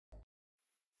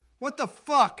What the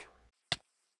fuck?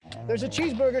 There's a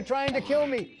cheeseburger trying to kill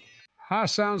me.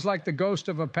 Sounds like the ghost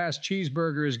of a past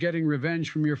cheeseburger is getting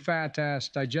revenge from your fat ass,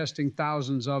 digesting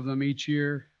thousands of them each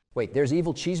year. Wait, there's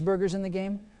evil cheeseburgers in the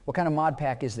game? What kind of mod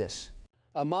pack is this?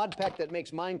 A mod pack that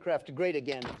makes Minecraft great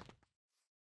again.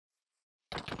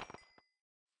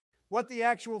 What the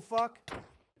actual fuck?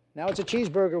 Now it's a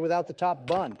cheeseburger without the top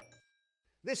bun.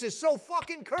 This is so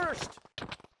fucking cursed!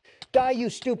 Die,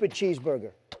 you stupid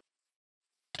cheeseburger.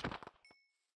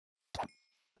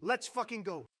 Let's fucking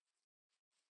go.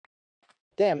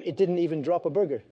 Damn, it didn't even drop a burger.